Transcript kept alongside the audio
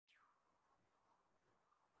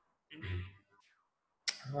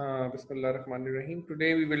Bismillah Rahman Rahim.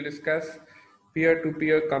 Today we will discuss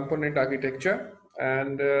peer-to-peer component architecture.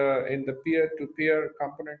 And in the peer-to-peer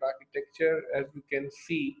component architecture, as you can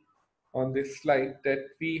see on this slide, that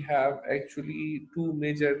we have actually two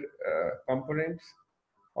major components,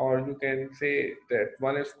 or you can say that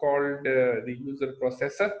one is called the user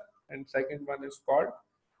processor, and second one is called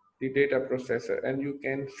the data processor. And you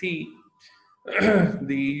can see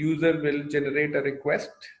the user will generate a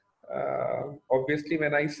request. Obviously,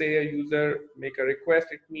 when I say a user make a request,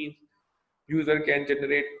 it means user can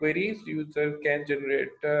generate queries, user can generate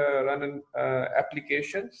run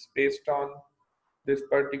applications based on this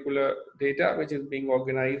particular data which is being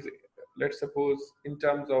organized. Let's suppose in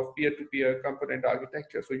terms of peer-to-peer component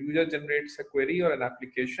architecture. So user generates a query or an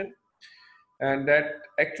application, and that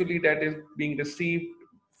is being received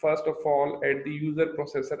first of all at the user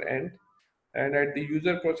processor end. And at the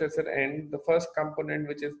user processor end, the first component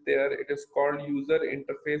which is there, it is called user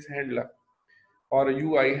interface handler or a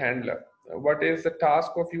UI handler. What is the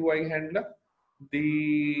task of UI handler?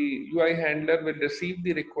 The UI handler will receive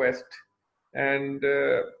the request, and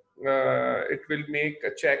it will make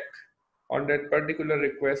a check on that particular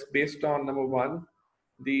request based on number one,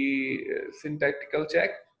 the syntactical check.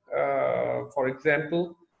 For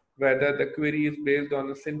example, whether the query is based on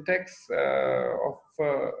the syntax of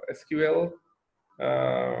SQL.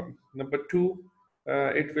 Number two,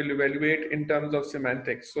 it will evaluate in terms of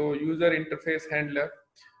semantics. So user interface handler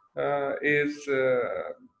is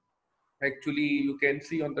actually, you can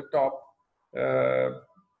see on the top,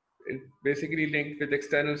 it basically linked with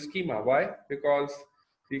external schema. Why? Because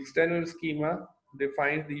the external schema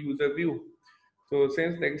defines the user view. So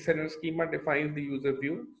since the external schema defines the user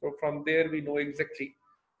view, so from there we know exactly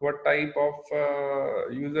what type of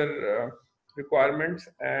user requirements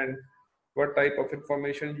and what type of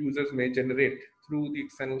information users may generate through the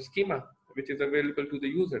external schema, which is available to the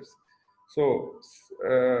users. So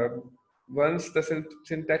once the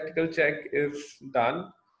syntactical check is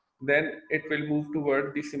done, then it will move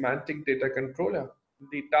toward the semantic data controller.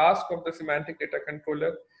 The task of the semantic data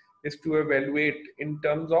controller is to evaluate in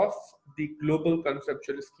terms of the global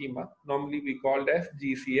conceptual schema, normally we called as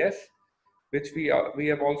GCS, which we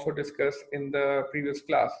have also discussed in the previous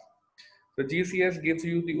class. So GCS gives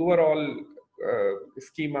you the overall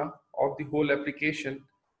schema of the whole application,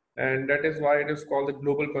 and that is why it is called the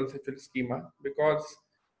global conceptual schema, because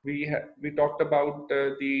we talked about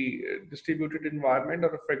the distributed environment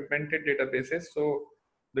or a fragmented databases. So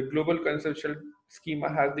the global conceptual schema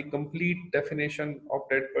has the complete definition of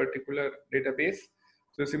that particular database.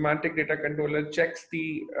 So semantic data controller checks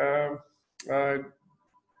the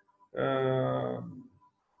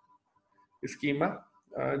schema,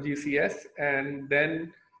 GCS, and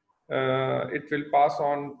then it will pass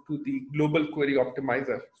on to the global query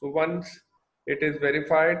optimizer. So once it is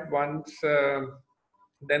verified,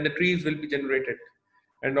 then the trees will be generated.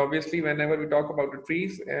 And obviously, whenever we talk about the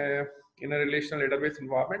trees in a relational database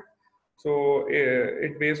environment, so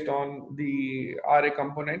it based on the array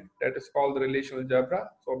component that is called the relational algebra.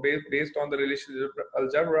 So based on the relational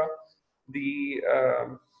algebra, the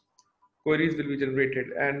queries will be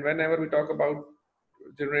generated. And whenever we talk about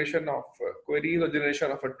generation of queries or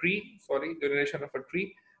generation of a tree,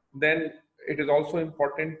 then it is also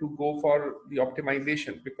important to go for the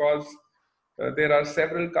optimization, because there are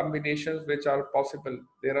several combinations which are possible.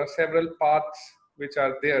 There are several paths which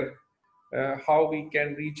are there, how we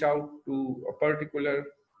can reach out to a particular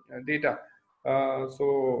data.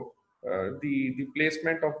 The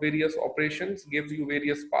placement of various operations gives you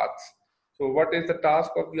various paths. So what is the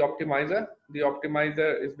task of the optimizer? The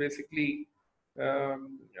optimizer is basically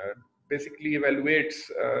evaluates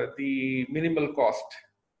the minimal cost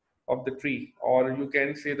of the tree, or you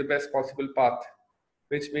can say the best possible path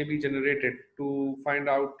which may be generated to find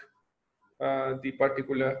out the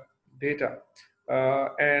particular data.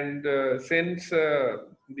 Since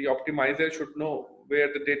the optimizer should know where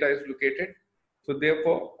the data is located, so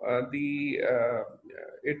therefore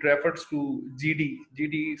it refers to GD.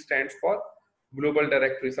 GD stands for global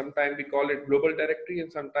directory. Sometimes we call it global directory, and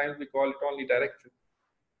sometimes we call it only directory.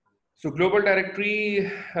 So global directory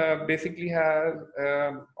basically has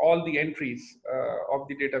all the entries of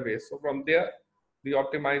the database. So from there, the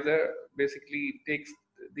optimizer basically takes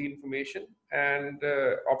the information and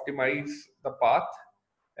optimize the path,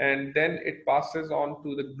 and then it passes on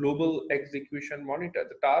to the global execution monitor.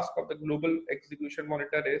 The task of the global execution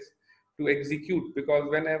monitor is to execute, because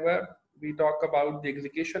whenever we talk about the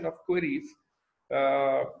execution of queries,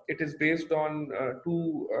 it is based on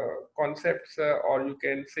two concepts, or you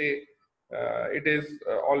can say it is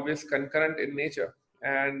always concurrent in nature.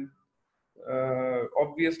 And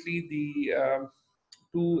Obviously, the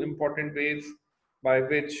two important ways by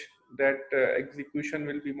which that execution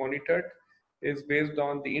will be monitored is based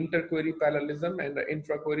on the inter-query parallelism and the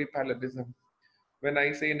intra-query parallelism. When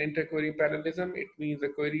I say an inter-query parallelism, it means the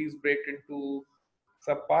query is broken into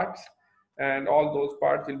subparts, and all those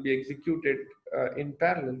parts will be executed in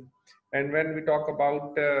parallel. And when we talk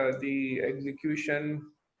about the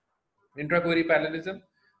execution intra-query parallelism,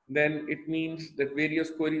 then it means that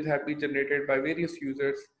various queries have been generated by various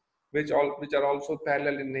users which are also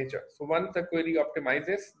parallel in nature. So once the query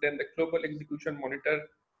optimizes, then the global execution monitor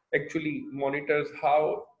actually monitors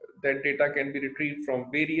how that data can be retrieved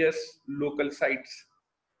from various local sites.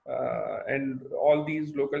 And all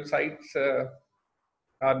these local sites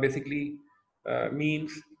basically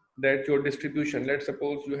means that your distribution, let's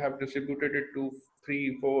suppose you have distributed it to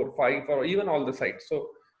 3, 4, 5, or even all the sites. So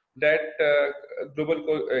that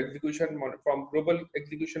from global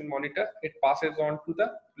execution monitor, it passes on to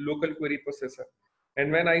the local query processor.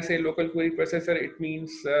 And when I say local query processor, it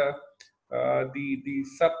means the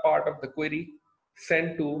sub part of the query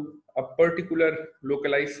sent to a particular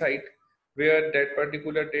localized site where that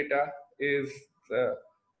particular data is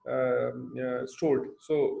stored.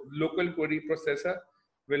 So local query processor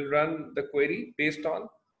will run the query based on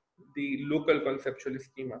the local conceptual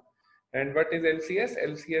schema. And what is LCS?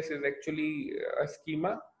 LCS is actually a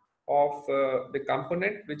schema of the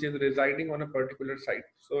component which is residing on a particular site.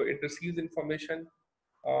 So it receives information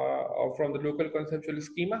from the local conceptual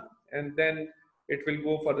schema, and then it will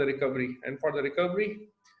go for the recovery. And for the recovery,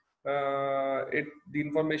 the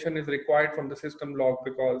information is required from the system log,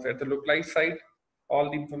 because at the localized site, all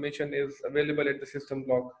the information is available at the system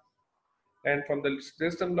log. And from the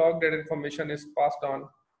system log, that information is passed on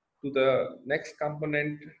to the next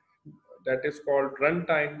component that is called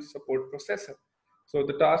runtime support processor. So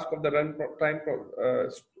the task of the runtime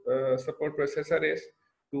support processor is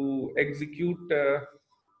to execute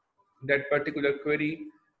that particular query.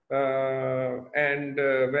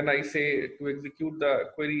 When I say to execute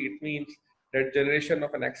the query, it means that generation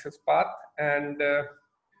of an access path, and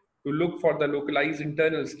to look for the localized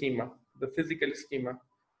internal schema, the physical schema,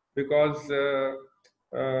 because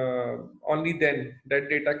only then that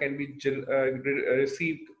data can be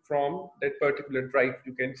received from that particular drive.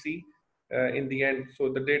 You can see in the end.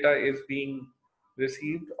 So the data is being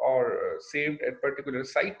received or saved at particular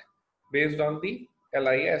site based on the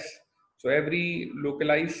LIS. So every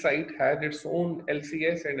localized site has its own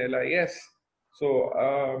LCS and LIS. So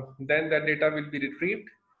then that data will be retrieved,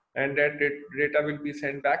 and that data will be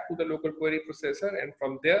sent back to the local query processor, and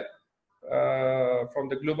from there, from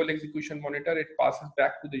the global execution monitor, it passes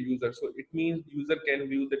back to the user. So it means user can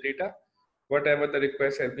view the data, whatever the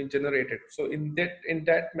request has been generated. So in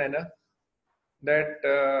that manner, that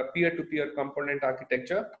peer-to-peer component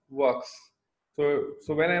architecture works. So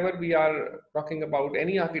whenever we are talking about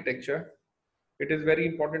any architecture, it is very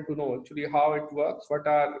important to know actually how it works, what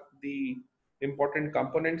are the important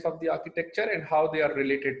components of the architecture, and how they are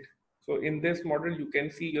related. So in this model, you can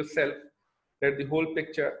see yourself that the whole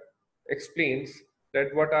picture explains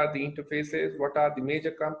that what are the interfaces, what are the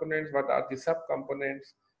major components, what are the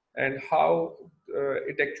sub-components, and how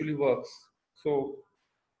it actually works. So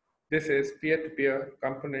this is peer-to-peer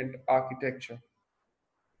component architecture.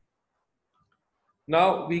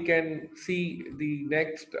 Now we can see the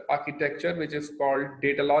next architecture, which is called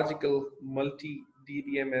Datalogical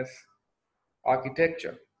MultiDBMS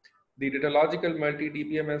architecture. The Datalogical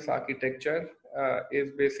MultiDBMS architecture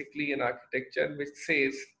is basically an architecture which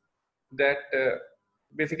says that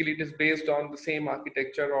basically it is based on the same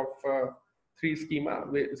architecture of three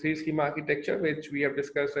schema architecture, which we have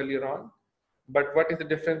discussed earlier on. But what is the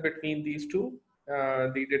difference between these two?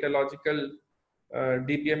 The Datalogical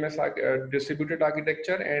DBMS distributed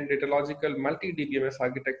architecture and Datalogical multi-DBMS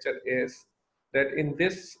architecture is that in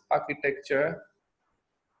this architecture,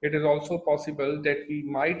 it is also possible that we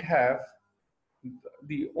might have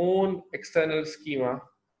the own external schema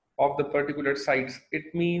of the particular sites.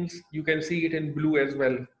 It means you can see it in blue as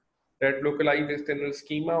well, that localized external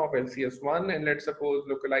schema of LCS1, and let's suppose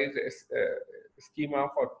localized schema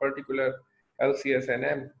for particular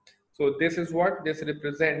LCS&M. So this is what this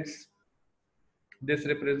represents. This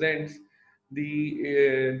represents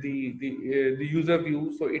the user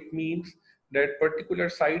view. So it means that particular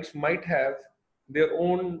sites might have their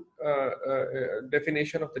own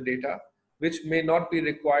definition of the data, which may not be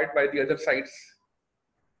required by the other sites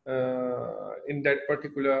in that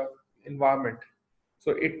particular environment.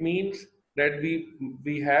 So it means that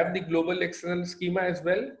we have the global XML schema as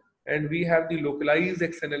well, and we have the localized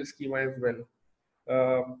XML schema as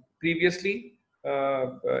well. Previously,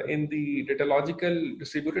 in the datalogical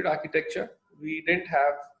distributed architecture, we didn't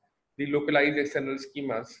have the localized external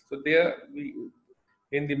schemas. So there,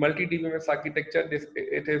 in the multi-DBMS architecture,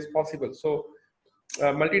 it is possible. So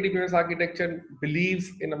multi-DBMS architecture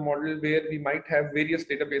believes in a model where we might have various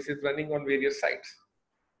databases running on various sites.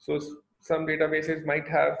 So some databases might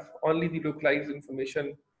have only the localized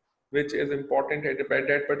information which is important at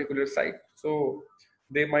that particular site. So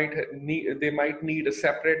they might need a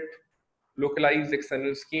separate localized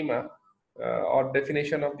external schema or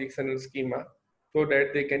definition of the external schema so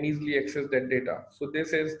that they can easily access that data. So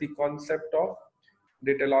this is the concept of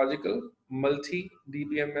datalogical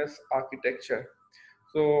multi-DBMS architecture.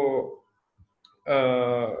 So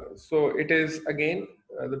it is again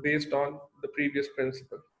based on the previous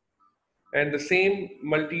principle. And the same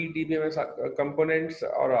multi-DBMS components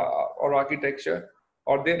or architecture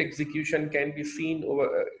or their execution can be seen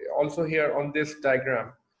over also here on this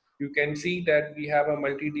diagram. You can see that we have a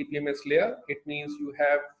multi-DBMS layer. It means you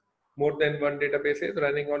have more than one databases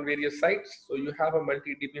running on various sites. So you have a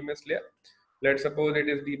multi-DBMS layer. Let's suppose it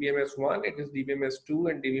is DBMS 1, it is DBMS 2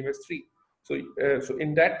 and DBMS 3. So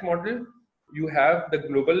in that model, you have the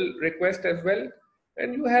global request as well,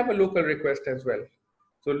 and you have a local request as well.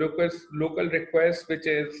 So local request, which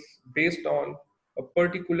is based on a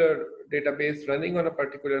particular database running on a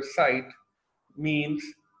particular site, means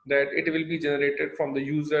that it will be generated from the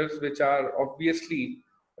users which are obviously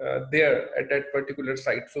there at that particular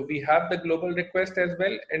site. So we have the global request as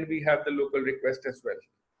well, and we have the local request as well.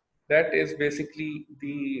 That is basically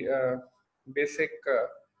the basic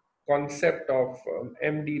concept of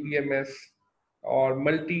MDBMS or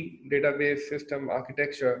multi-database system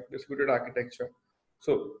architecture, distributed architecture.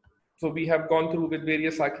 So we have gone through with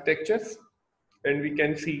various architectures, and we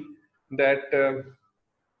can see that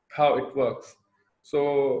how it works.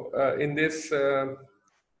 So in this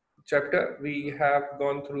chapter, we have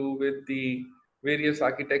gone through with the various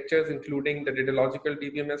architectures, including the datalogical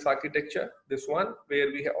DBMS architecture, this one, where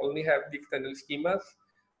we only have the external schemas.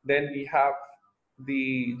 Then we have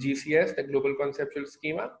the GCS, the global conceptual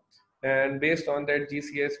schema. And based on that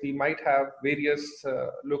GCS, we might have various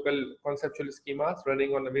local conceptual schemas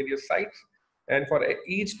running on the various sites. And for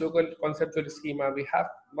each local conceptual schema, we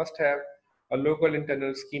must have a local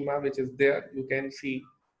internal schema, which is there. You can see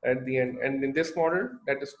at the end. And in this model,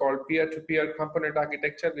 that is called peer-to-peer component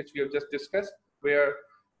architecture, which we have just discussed, where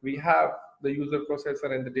we have the user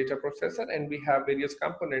processor and the data processor, and we have various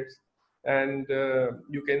components. And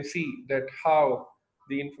you can see that how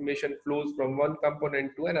the information flows from one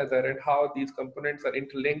component to another and how these components are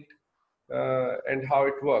interlinked and how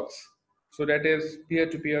it works. So that is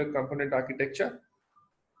peer-to-peer component architecture.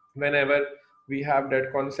 Whenever we have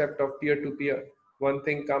that concept of peer-to-peer, one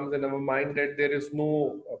thing comes in our mind that there is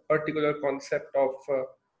no particular concept of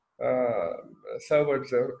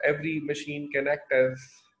servers. Every machine can act as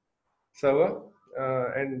server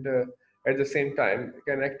and at the same time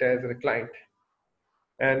can act as a client.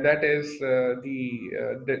 And that is the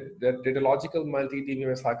datalogical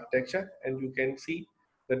multi-DBMS architecture. And you can see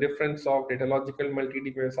the difference of datalogical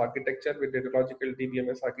multi-DBMS architecture with datalogical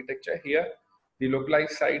DBMS architecture. Here, the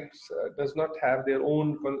localized sites does not have their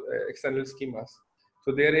own external schemas.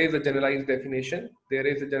 So there is a generalized definition, there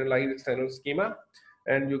is a generalized external schema,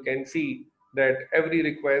 and you can see that every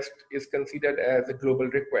request is considered as a global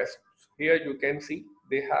request. Here you can see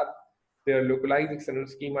they have their localized external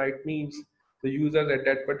schema. It means the users at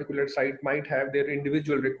that particular site might have their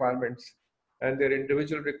individual requirements, and their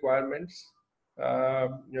individual requirements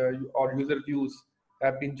or user views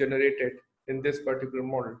have been generated in this particular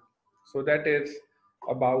model. So that is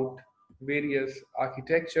about various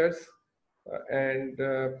architectures, and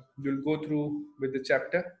we'll go through with the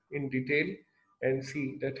chapter in detail and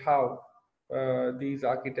see that how these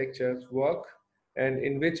architectures work and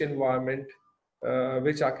in which environment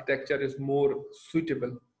which architecture is more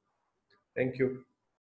suitable. Thank you.